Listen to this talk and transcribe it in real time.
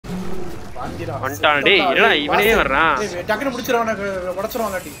வாங்கிடா வந்துட்டான் டேய் என்னடா இவனே வர்றான் டேய் டக்குனு முடிச்சிரவன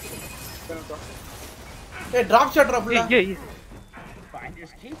உடைச்சிரவான் காட்டி ஏய் drop shot ட்ராப்ல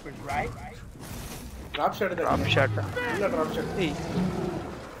Finders keepers, right? Drop shot drop shot இல்ல டிராப் ஷாட் ஏய்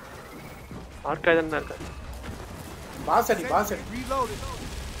ஆர்கேட் தான் இருக்கு பாஸ் அடி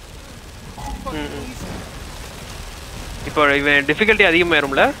இப்போ இவன் டிஃபிகல்ட்டி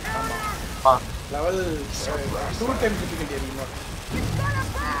அதிகமாயிரும்ல ஆமா லெவல் 2 டைம் டிஃபிகல்ட்டி அதிகமா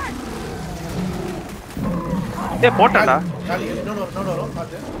டேய் போட்டான்டா காலி இன்னொரு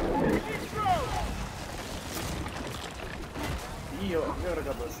பாத்து ஐயோ இங்க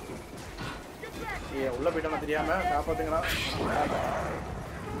இருக்கா பாஸ் ஏய் உள்ள போய்ட்டானே தெரியாம காப்பாத்துங்கடா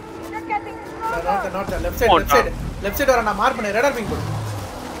not left side வர நான் மார்க் பண்ணேன் ரேடார் பிங் போடு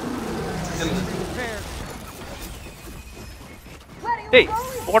டேய்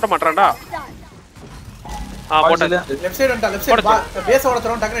போட மாட்டறான்டா போட்ட லெஃப்ட் சைடு வந்துடா லெஃப்ட் சைடு பேஸ்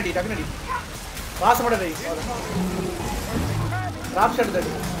ஓடறோம் டக்னடி பாஸ் மட டேய் டிராப் ஷாட்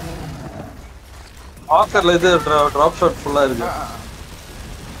தடி ஆக்கர்ல இது டிராப் ஷாட் ஃபுல்லா இருக்கு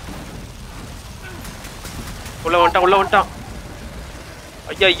உள்ள வந்துட்டான்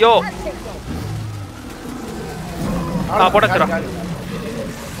ஐயோ போடச்சுடா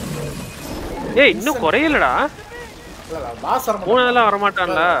ஏய் இன்னும் குறையலடா இல்ல பாஸ் வர மூணாவதுல வர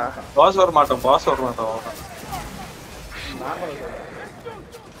மாட்டான்ல பாஸ் வர மாட்டான் நார்மல்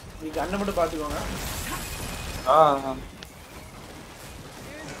நீ கண்ணை மட்டும் பாத்துக்கோங்க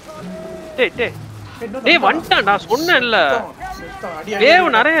டேய் வந்துட்டான்டா சொன்னேன்ல வேவ்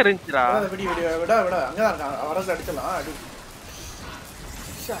நிறைய இருந்துச்சுடா விட அங்க தான் வரது அடிச்சலாம் அடி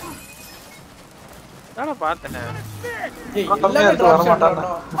நான் பார்த்தேன் ஏய் எல்லாமே டிராப் ஷாட்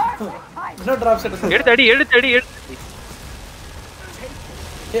வரணும் இன்னொரு டிராப் ஷாட் எடுத்து அடி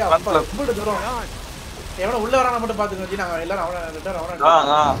ஏய் அப்பா ரொம்ப தூரம் எவன உள்ள வரான மட்டும் பாத்துக்கோங்க நாங்க எல்லாரும் அவன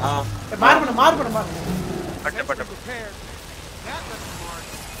மார் பண்ணு பட்ட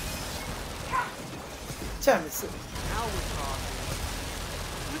சான்ஸ்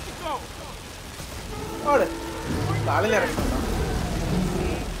ஓடு காலையில இறங்கிட்டான்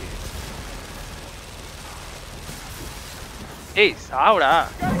ஏய் சாவுடா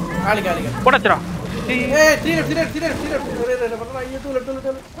காலி போடச்சுடா ஏய் தீர ஐயோ தூள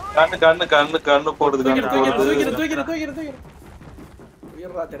கண்ணு போடுது தூக்கிரு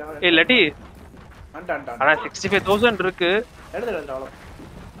ஏய் லட்டி அண்டா ஆனா 65000 இருக்கு எடுத்து அவ்வளவு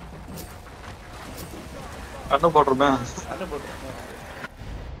கண்ணு போடுறமே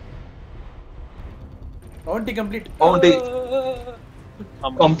பவுண்டி கம்ப்ளீட்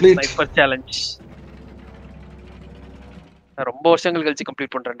ஸ்னைப்பர் சேலஞ்ச் ரொம்ப வருஷங்கள் கழிச்சு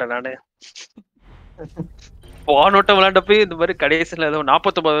கம்ப்ளீட் பண்றேன்டா நானு போனோட்ட விளையாண்டப்ப இந்த மாதிரி கடைசியில ஏதோ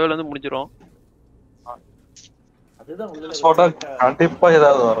 49 வந்து முடிஞ்சிரும் அதுதான் கண்டிப்பா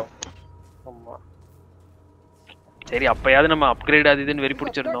ஏதாவது வரும் ஆமா சரி அப்பயாவது நம்ம அப்கிரேட் அது இதுன்னு வெறி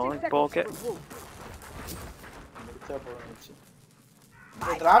பிடிச்சிருந்தோம் இப்போ ஓகே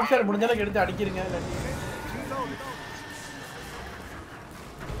டிராப் ஷாட் முடிஞ்ச அளவுக்கு எடுத்து அடிக்கிறீங்க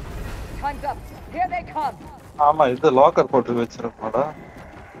ஆமா இது லாக்கர் போட்டு வச்சிருப்பாடா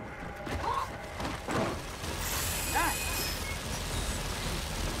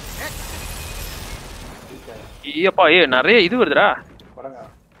ஐயப்பா நிறைய இது வருதுடா வரங்க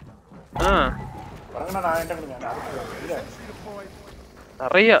வரங்கனா நான் என்கிட்ட கொடுங்க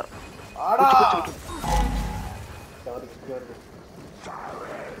நிறைய ஆடா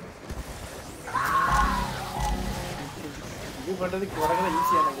இது பண்றதுக்கு வரங்கல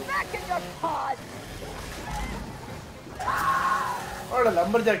ஈஸியா எனக்கு ஓட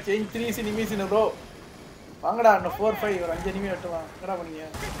லம்பர் ஜாக் சேஞ்ச் 3 எனிமீஸ் இன் ப்ரோ வாங்கடா இன்னும் 4 5 ஒரு 5 எனிமி வெட்டலாம் என்னடா பண்ணீங்க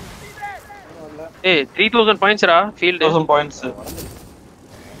ஏய் 3000 பாயிண்ட்ஸ்டா ஃபீல்ட் 3000 பாயிண்ட்ஸ்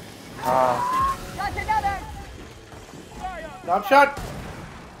டிராப் ஷாட்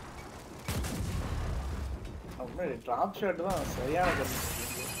அப்படியே டிராப் ஷாட் தான் சரியான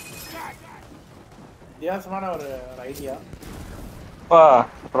வித்தியாசமான ஒரு ஐடியா பா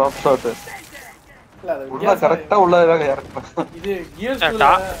டிராப் ஷாட் இல்ல அது உள்ள கரெக்ட்டா உள்ள இறக்குறேன் இது கியர்ஸ்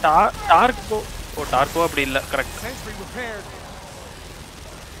டார்கோ அப்படி இல்ல கரெக்ட்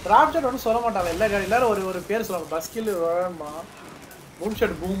டிராப் ஷாட் ஒன்னு சொல்ல மாட்டாங்க எல்லாரும் ஒரு பேர் சொல்லுவாங்க பஸ்கில் ரோமா பூம்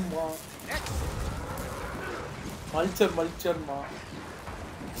ஷாட் பூம்மா மல்ச்சர்மா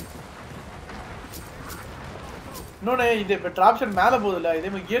இன்னொன்னு இது இப்போ டிராப் ஷாட் மேலே போகுதுல்ல இதே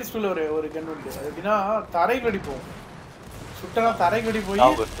மாதிரி கியர்ஸ் டூல ஒரு கன் உண்டு அது எப்படின்னா தரைக்கு வெடி போகும் சுட்டனா தரைக்கு வெடி போய்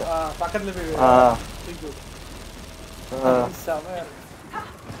பக்கத்துல போய்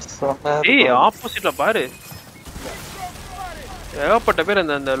ஏய் ஆப்போசிட்ல பாரு ஏகப்பட்ட பேர்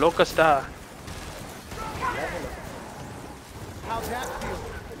அந்த லோக்கஸ்டா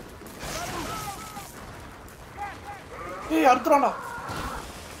ஏய் அறுத்துறானா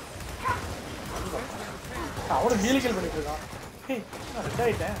அவன மீலிக்கல் பண்ணிட்டு இருக்கான் ஏய் நான் ரெட்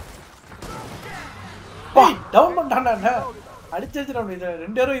ஆயிட்டேன் ஏய் டவுன் பண்ணானே அடிச்சேச்சு நம்ம இத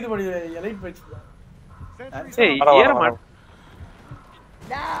ரெண்டு பேரும் இது பண்ணி எலைட் வெச்சிருக்கான் ஏய் ஏற மாட்டேன்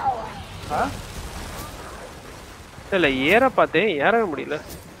இல்ல ஏற பார்த்தேன் ஏறவே முடியல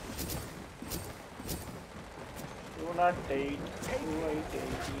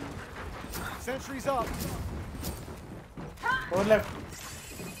Sentries up. Go left.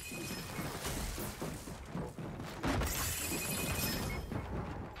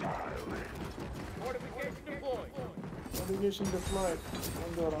 Fortification deployed.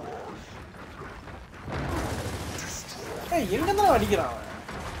 வந்து வரான். ஏய் எங்க தான் அடிக்குறான் அவன்?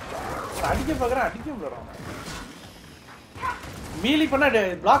 அடிக்க பார்க்கறான் அடிக்க போறான். மீலி பண்ணா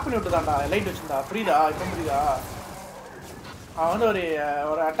பிளாக் பண்ணி விட்டுதான்டா லைட் வச்சிருந்தா புரியுதா இப்ப புரியுதா அவன் வந்து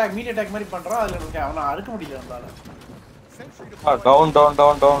ஒரு அட்டாக் மீலி அட்டாக் மாதிரி பண்றான் அதுல நமக்கு அவனை அறுக்க முடியல நம்மளால டவுன் டவுன்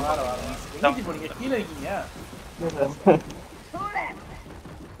டவுன் டவுன் எங்கேஜி போறீங்க கீழே இருக்கீங்க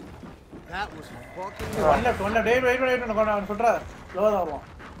ஒன் லெஃப்ட் வெயிட் அவன் சொல்றா லோவா தான் வருவான்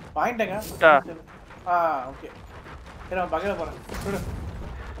பாயிண்ட்ங்க ஓகே சரி அவன் பக்கத்துல போறேன் விடு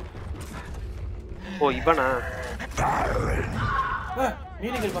ஓ இவனா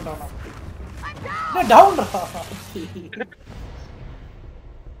மீலி கில் பண்றானா டே டவுன்டா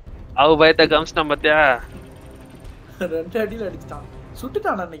அவ பயத்த காமிச்சிட்டான் பாத்தியா ரெண்டு அடியில அடிச்சிட்டான்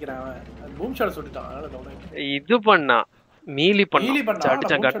சுட்டுட்டான் நினைக்கிறேன் அவன் பூம் ஷாட் சுட்டுட்டான் அதனால டவுன் இது பண்ணா மீலி மீலி பண்ணா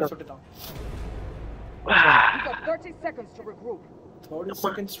அடிச்சான் காட்டு சுட்டுட்டான் You got 30 seconds to regroup. 30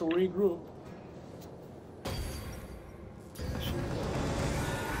 seconds to regroup.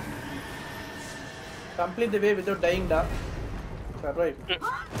 Complete the way without dying, da. Survive.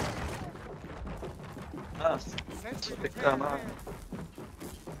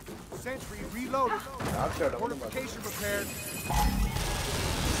 Sentry reloaded. Fortification prepared.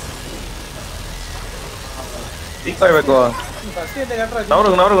 Decoy Vaiko First இந்த கட்டற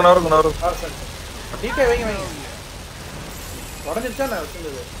நவருங்க டீகாய் வைங்க உடஞ்சிச்சா நான்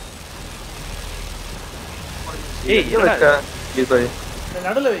வச்சிருந்தது ஏய் இல்ல டீகாய்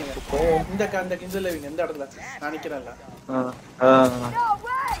நடுல வைங்க இந்த கிண்டல வைங்க இந்த இடத்துல நான் நிக்கிறேன்ல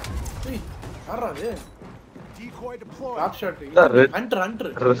ஏய் ஆறாது Decoy deployed. Top shot Hunter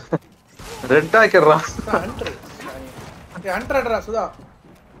red ஆக்கிடுறான் Hunter ஹண்டர்டா Sudha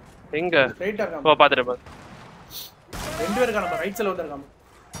எங்க ரைட்டா இருக்கான் போ பாத்துட்டு பா ரெண்டு பேர் இருக்காங்க ரைட் சைடுல ஒருத்தர் இருக்காங்க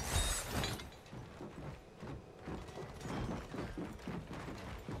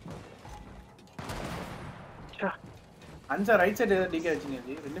அஞ்சா ரைட் சைடு டிகே வச்சிங்க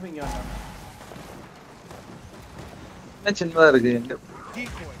ஜி ரெண்டுமே இங்க வந்தாங்க என்ன சின்னதா இருக்கு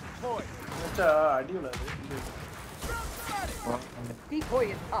Decoy deployed. அச்சா அடி விடாது Decoy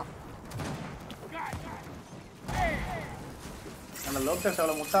is up. அந்த லோக்கல்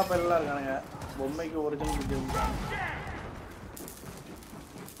சாவல முட்டா பையெல்லாம் இருக்கானுங்க பொம்மைக்கு ஒரிஜினல் புத்தி வந்துட்டாங்க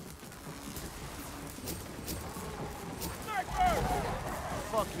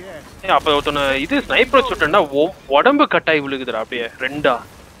Fuck yeah. ஏய் அப்ப ஒருத்தன இது ஸ்னைப்பர் சுட்டனா உடம்பு கட்டாய் விழுகுதுடா அப்படியே ரெண்டா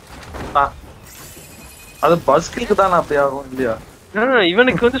அது பஸ்கிக்கு தான் அப்படி ஆகும் இல்லையா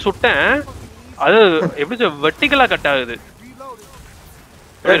இவனுக்கு வந்து சுட்டேன் அது எப்படி வெர்டிகலா கட் ஆகுது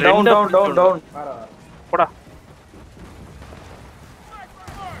டவுன் டவுன் டவுன் டவுன் போடா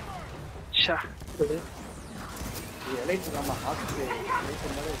ஷா எலைட் ஆமா ஹாஸ்ட்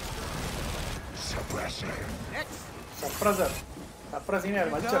சப்ரசர் சப்ரசிங்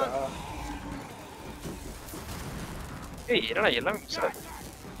யார் மச்சரா ஏய் என்னடா எல்லாம் மிஸ் ஆகுது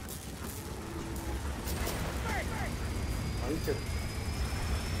மச்சர்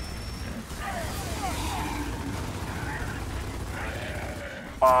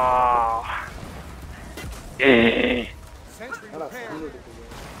ஏய் Sentry நல்லா repaired. ஸ்கூல் எடுக்குது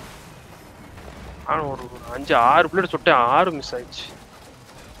ஆனா ஒரு 5-6 புல்லட் சுட்டேன் 6 மிஸ் ஆயிடுச்சு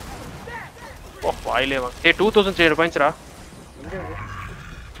ஓ வாயிலே வா ஏய் 2300 பாயிண்ட்ஸ்டா எங்க இருக்கு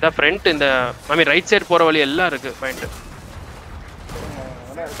இந்த ஃப்ரண்ட் இந்த ஐ மீன் ரைட் சைடு போற வழி எல்லாம் இருக்கு பாயிண்ட்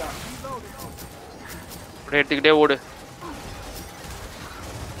நல்லா இருக்கா அப்படியே எடுத்துக்கிட்டே ஓடு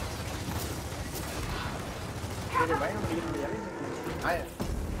சரி பயணம் பண்ணிக்க முடியாது ஆயா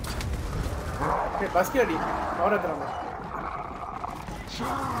ஏய் பஸ்கி அடி கவர் ஏத்துறாங்க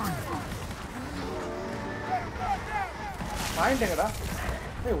பாயிண்ட் எங்கடா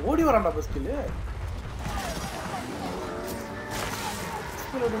ஏய் ஓடி வரான்டா பஸ்கில்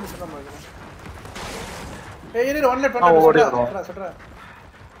பஸ்கில் ஓடி மிஸ் பண்ண மாதிரி ஏய் இரு ஒன் லெட் பண்ணு ஓடி சொல்றா வரோம். சொல்றா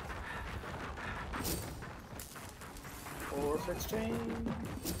ஓ 16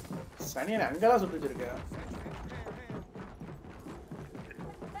 சனியன் அங்கதான் சுட்டு வச்சிருக்க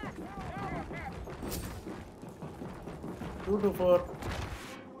 2 to 4.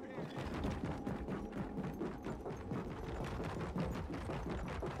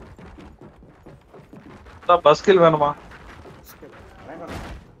 பஸ் கில் வேணுமா?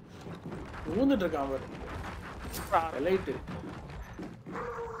 ஊந்துட்டு இருக்கான் பாரு. லைட்.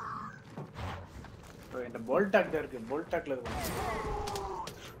 இந்த போல்டாக் இருக்கு. போல்டாக்ல இருக்கு.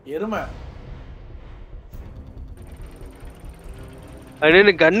 எருமை.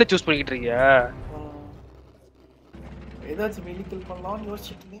 அடே கன் சூஸ் பண்ணிக்கிட்டு இருக்கியா? ஏதாச்சும் மினி கில் பண்ணலாம்னு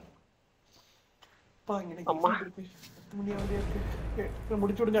யோசிச்சிட்டு பா இங்க அம்மா 10 மணி ஆகுது இருக்கு.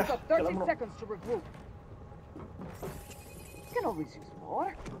 முடிச்சு விடுங்க. You've got 30 seconds to regroup. You can always use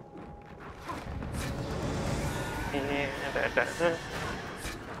more.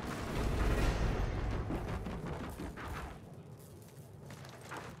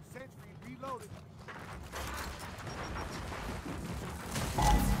 Sentry reloaded.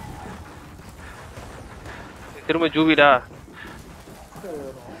 திரும்ப ஜூவிடா.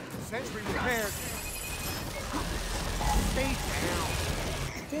 Sentry repaired. Stay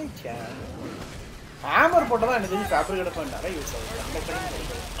down. Hammer போட்டா எனக்கு தெரிஞ்சு ஃபேப்ரிகேட் பண்ண நிறைய யூஸ் ஆகுது.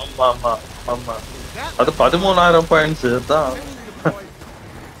 ஆமா ஆமா ஆமா. அது 13000 பாயிண்ட்ஸ் தான்.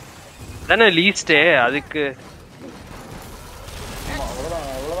 தானே லீஸ்ட் அதுக்கு.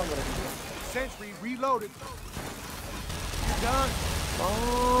 அவ்வளவுதான் கிடைக்குது. Sentry reloaded. Done.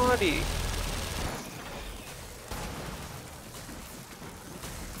 மாடி.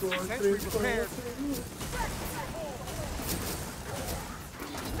 Sentry repaired.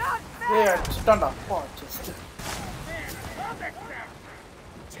 ஏய் stand up. Just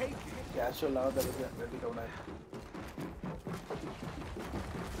Take it. Casual ஆக இருக்கு. ரெடி டவுன் ஆயிருக்கு.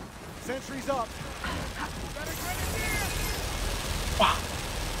 Sentry's up.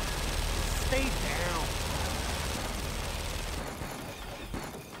 Stay down.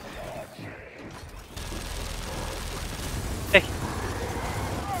 Hey.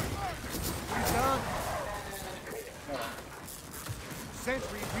 Done.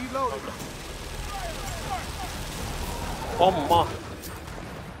 Sentry reloaded. அம்மா.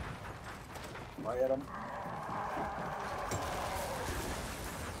 பயரம்.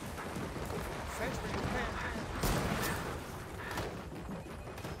 Sentry repaired.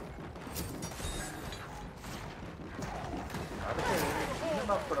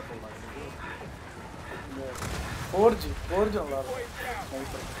 என்ன கூட போலாம். 4G நல்லா இருக்கும்.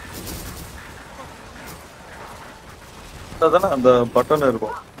 அதானே அந்த பட்டன்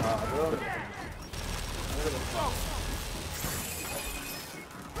இருக்கும்.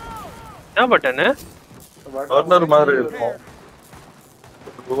 என்ன பட்டனு? கார்னர் மாதிரி இருக்கும்.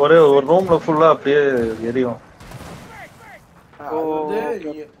 ஒரே ஒரு ரூம்ல ஃபுல்லா அப்படியே எரியும். அது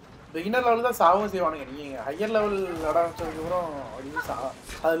பிகினர் லெவல் தான் சாவும் செய்வானுங்க. நீங்க ஹையர் லெவல் விளையாட ஆரம்பிச்சதுக்கு அப்புறம் அப்படியே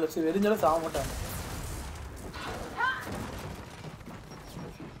அதுல வெறிஞ்சாலும் சாக மாட்டாங்க.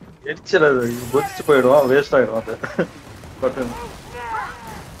 எரிச்சல் கொதிச்சு போயிடும், வேஸ்ட் ஆயிடும் அது பட்டன்.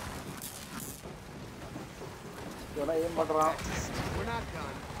 இவனா ஏன் பண்றான்? We're not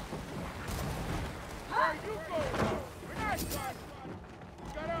done.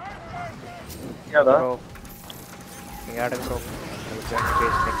 ஏடா Bro, நீங்க ஆடுங்க ப்ரோ.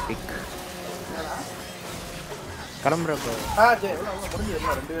 நெக்ஸ்ட் வீக் கிளம்புற ப்ரோ. சரி முடிஞ்சு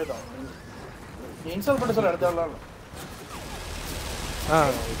எல்லாம் 2 பேர் தான். நீ இன்ஸ்டால் பண்ண சொல்ல அடுத்த வரலாம்.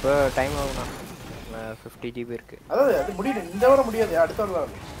 இப்போ டைம் ஆகும்னா 50 GB இருக்கு. அதாவது அது முடியல, இந்த வர முடியாது, அடுத்த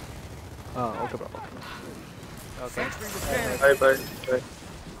வரலாம். Okay bro. Okay bye by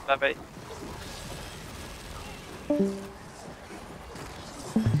by by.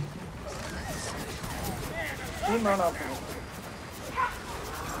 Team on off.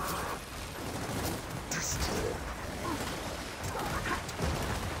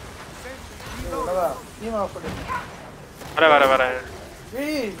 என்னடா டீம் ஆஃப் பண்ணு. வர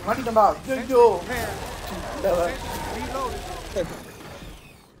ஏய் மாட்டிட்டடா. ஐயோ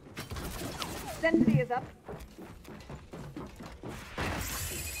Sentry is up.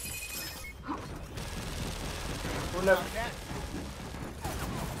 உள்ள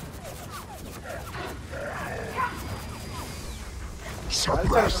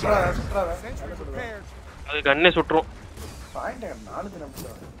அது கண்ணே சுட்டுரும். பாயிண்ட் 4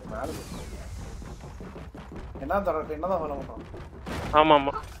 நிமிஷம் மேல என்ன தரது, என்னதான் வேலை பண்றோம். ஆமா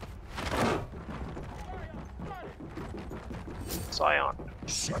ஆமா சாயான்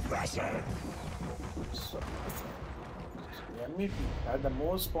MEP at the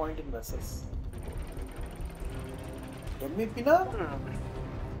most point in vessels. MEP na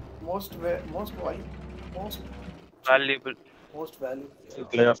most valuable. Most valuable.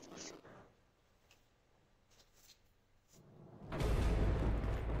 clear.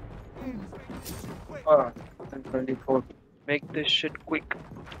 Ah, 24. Make this shit quick.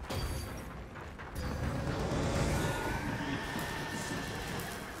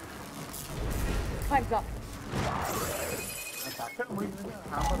 Time's up.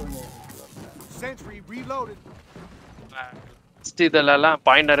 Sentry reloaded. Next இதெல்லாம்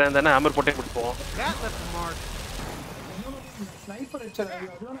பாயிண்டர் இருந்தானே ஹேமர் போட்டே கொடுப்போம். That left a mark. Sniper headshot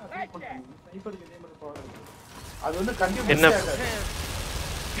அதுதான் நான் apply பண்ணேன். ஸ்னைப்பருக்கு இதே மாதிரி power இருக்கு. அது வந்து கண்டிப்பா என்ன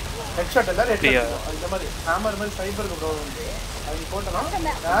ஹெட்ஷாட் எல்லாரும் ஹெட்ஷாட் அந்த மாதிரி ஹேமர் மாதிரி ஸ்னைப்பருக்கு ப்ராப்ளம் உண்டு. அது நீ போட்டனா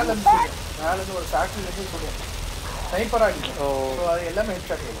மேல இருந்து ஒரு ஃபேக்டரி இருந்து சொல்லுவோம். ஸ்னைப்பர் ஆகி சோ அது எல்லாமே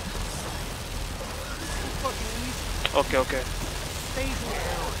ஹெட்ஷாட் வரும். Okay okay.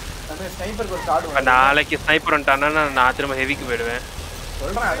 அந்த ஸ்னைப்பருக்கு ஒரு கார்டு வரும். நாளைக்கு ஸ்னைப்பர் வந்துட்டானா நான் திரும்ப ஹெவிக்கு போய்டுவேன்.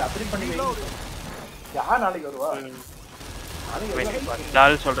 சொல்றேன் அது அப்படி பண்ணி வை. யார் நாளைக்கு வருவா?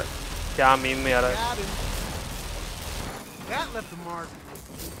 டால் சொல்றேன். யா மீம் யாரா? That left a mark.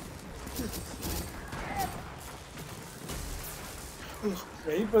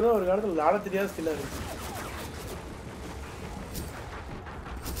 Sniper ஒரு காலத்துல லாட தெரியாத ஸ்கில் இருக்கு.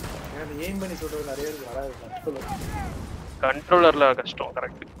 ஏன் எய்ம் பண்ணி சொல்றது நிறைய பேருக்கு வராது. கண்ட்ரோலர்ல கஷ்டம்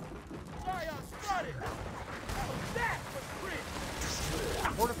கரெக்ட்.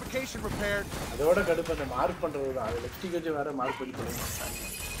 Fortification repaired. அதோட கடுப்பு அந்த மார்க் பண்றது தான். அது லெஃப்ட் கிக் வேற மார்க் பண்ணி போடுங்க.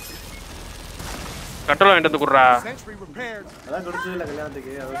 கண்ட்ரோலர் என்கிட்ட வந்து குடுறா. Sentry repaired. அதான் கொடுத்தது இல்ல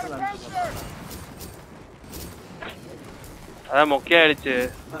கல்யாணத்துக்கு. அதனால நான் அதான் மொக்கையா ஆயிடுச்சு.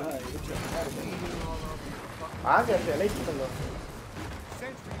 ஆக அந்த லைட் பண்ணலாம்.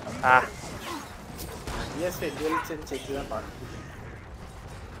 எஸ் டெல் செக் தான் பாருங்க.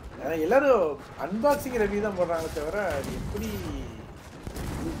 எல்லாரும் அன்பாக்சிங் ரிவ்யூ தான் போடுறாங்க தவிர அது எப்படி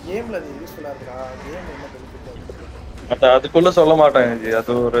கேம்ல அது யூஸ்ஃபுல்லா இருக்கா? கேம் என்ன பெனிஃபிட் அதுக்குள்ள சொல்ல மாட்டாங்க ஜி.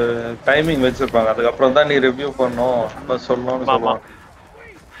 அது ஒரு டைமிங் வச்சிருப்பாங்க. அதுக்கு அப்புறம் தான் நீ ரிவ்யூ பண்ணனும் பஸ் சொல்லணும்னு சொல்லுவாங்க.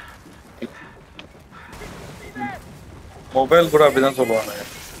 மொபைல் கூட அப்படிதான் சொல்லுவாங்க.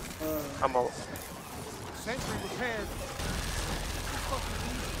 ஆமா. Sentry repaired.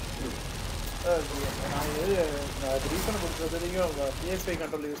 நான் ரீசன் கொடுத்தது வரைக்கும் PS5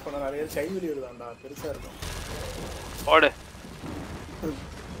 கண்ட்ரோல் யூஸ் பண்ண நிறைய கைவிலி வருதாண்டா பெருசா இருக்கும். ஓடு.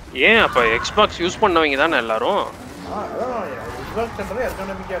 ஏன் அப்ப Xbox யூஸ் பண்ணவங்க தானே எல்லாரும்? அதான் Xbox கண்ட்ரோல்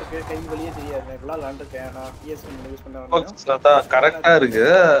எர்கனாமிக்கா இருக்கு. கை வலியே தெரியாது. நான் இப்பலாம் லாண்டேன். நான் PS5 யூஸ் பண்ணேன். அதான் கரெக்ட்டா இருக்கு.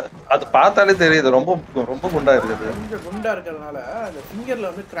 அது பார்த்தாலே தெரியுது ரொம்ப ரொம்ப குண்டா இருக்குது. கொஞ்சம் குண்டா இருக்கிறதுனால அந்த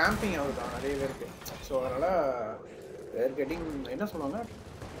ஃபிங்கர்ல வந்து கிராம்பிங் ஆகுது நிறைய பேருக்கு. சோ அதனால வேர் கெட்டிங் என்ன சொல்லுவாங்க?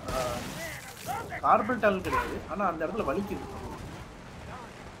 கார்பல் டல் கிடையாது. ஆனா அந்த இடத்துல வலிக்குது.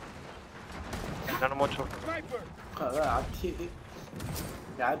 என்னமோ சொல்றேன். அதான் ஆச்சி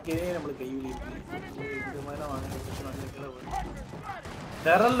யாருக்கே நம்மளுக்கு கைவிலி இருக்கு. இந்த மாதிரி தான் வாங்க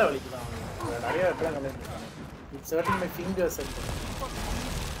டெரல்ல வலிக்குதான். நிறைய இடத்துல கம்ப்ளைண்ட் இருக்காங்க. It's hurting my fingers.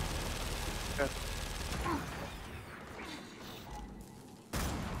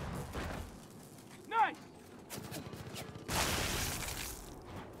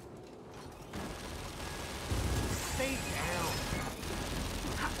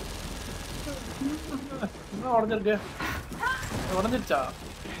 என்ன உடஞ்சிருக்கு? உடஞ்சிருச்சா?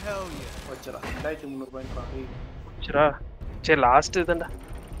 வச்சரா 2300 பாயிண்ட் பாரு. வச்சரா. சரி லாஸ்ட் இதுடா.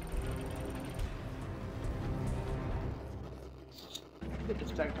 இது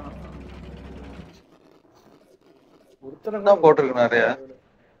டிஸ்ட்ராக்ட் ஆனா. ஒருத்தர தான் போட்டுருக்கு நிறைய.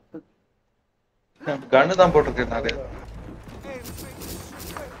 கன்னு தான் போட்டுருக்கு நிறைய.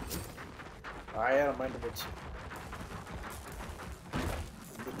 1000 பாயிண்ட் போச்சு.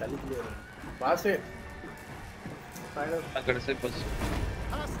 இது தள்ளிக்கிட்டே இருக்கு. பாஸ் கடைசி பஸ்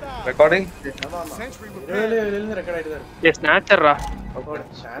ரெக்கார்டிங். ஆமா ஆமா. இருந்து ரெக்கார்ட் ஆயிட்டு தான் இருக்கு. ஏ ஸ்னாச்சர்ரா. ஓகே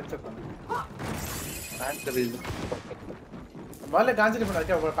ஸ்னாச்சர் பண்ணு. ஸ்னாச்சர் இது. வால்ல கான்சென்ட்ரேட்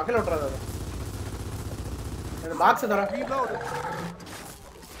பண்ணாத. பக்கத்துல விட்டுறாத. இந்த பாக்ஸ் தர.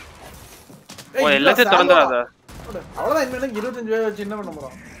 ஓ எல்லாத்தையும் திறந்துறாத. அவ்வளவுதான். இனிமேல 25 வேவ் வச்சு என்ன பண்ண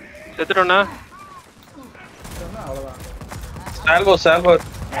போறோம்? செத்துட்டோனா? அவ்வளவுதான். சால்வோ சால்வோ.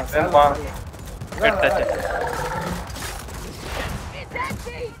 ஏமா கட்டாச்சு.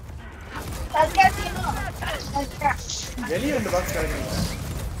 வெளிய ரெண்டு பாக்ஸ் கிடைக்குங்க.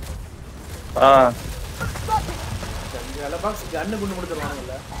 இந்த பாக்ஸ் கன்னு குண்டு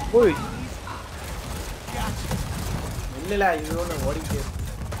முடிச்சிருவாங்கல்ல. ஓய் இல்ல இது ஒண்ணு ஓடிட்டே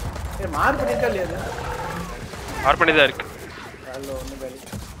இருக்கு. மார்க் பண்ணிருக்கா இல்லையா? அது மார்க் பண்ணி தான் இருக்கு. ஹலோ ஒண்ணு வேலை.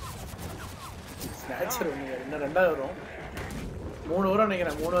 ஸ்னாச்சர் ஒண்ணு இன்னும் ரெண்டாவது வரும். 3 வரும்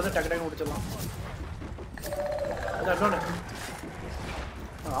நினைக்கிறேன். 3 வந்து டக்கு டக்கு முடிச்சிடலாம். அது அண்ணோனே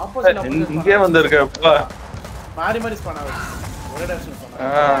ஆப்போசிட்ல இங்கே வந்திருக்கேப்பா. மாறி மாறி ஸ்பான் ஆகுது. ஒரே டைரக்ஷன் ஸ்பான்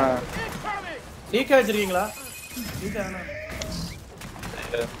ஆகுது. டீகே வச்சிருக்கீங்களா? டீகே வேணா.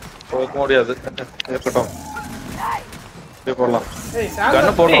 போக முடியாது. இருக்கட்டும். இப்படி போடலாம். ஏய் கண்ணு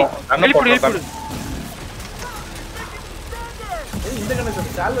சால்வ் போடுறோம். கண்ணு வெளிப்படு, போடுறோம். வெளிப்படு. ஏய் இந்த கண்ணு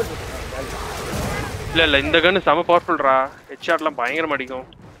சொல்லு சால்வ் இல்ல இந்த கன்னு செம பவர்ஃபுல்ரா. ஹெட்ஷாட்லாம் பயங்கரமா அடிக்கும்.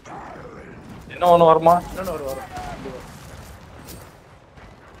 என்ன ஒண்ணு வருமா? இன்னொன்னு வரும்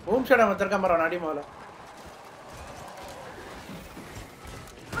ஹோம் ஷாட் அவன் தர்க்க மரம் நாடி மால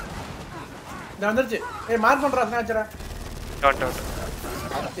இந்த வந்துருச்சு. ஏய் மார்க் பண்றா ஸ்னாச்சரா. Dot dot.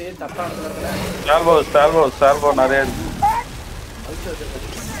 அதே தப்பா நடக்கல. சால்வோ நிறைய இருக்கு.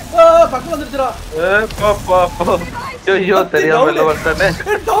 ஓ பக்கம் வந்துருச்சுடா. போ. ஐயோ தெரியாம வெளில வந்துட்டேனே.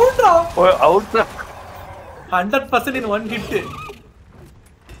 டவுன்டா. அவுட். 100% in one hit.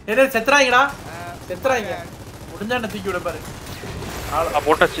 ஏதே செத்ராங்கடா. செத்ராங்க. முடிஞ்சா என்ன தூக்கி விட பாரு.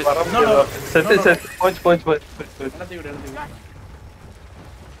 போட்டாச்சு. செட் போச்சு. என்ன தூக்கி விடு.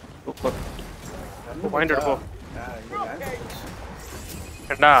 சூப்பர். பாயிண்ட் எடுப்போ.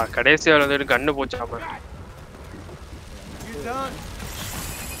 கண்டா கடைசியா வந்து கன்னு போச்சாம. You done?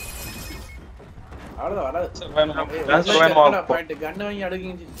 அவ்வளவுதான் வராது. வேணுமா? பாயிண்ட் கன் வாங்கி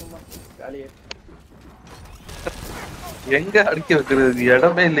அடுக்கிங்க சும்மா. காலியே. எங்க அடிக்க வைக்கிறது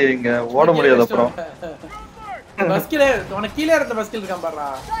இடமே இல்லையேங்க. ஓட முடியாது அப்புறம். பஸ்கிலே உனக்கு கீழே இருந்த பஸ்கில் இருக்கான் பாருடா.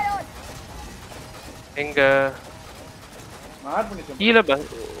 எங்க மார்க் பண்ணிட்டேன். கீழ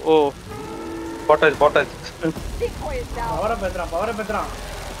ஓ போட்டாச்சு. Decoy is down. பவரை பெத்றான்.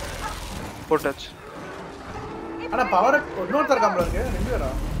 போட்டாச்சு. ஆனா பவர் இன்னொருத்தர் இருக்காம்ல இருக்கு. ரெண்டு பேரா?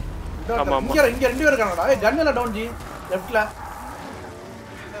 ஆமா. இங்க ரெண்டு பேர் இருக்காங்கடா. ஏய் கன் எல்லாம் டவுன் ஜி. லெஃப்ட்ல.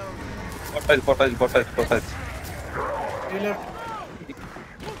 போட்டாச்சு. லெஃப்ட்.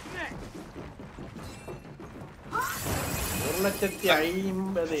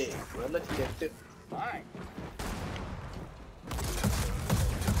 1,50,000 1,08,000. Fine.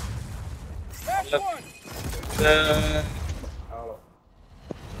 அவ்வளோ.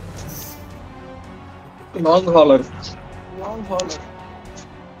 Long holler. Long hauler.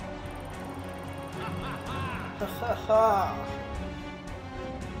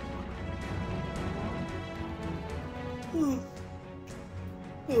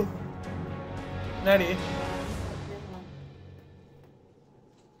 Nani?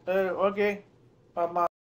 Okay.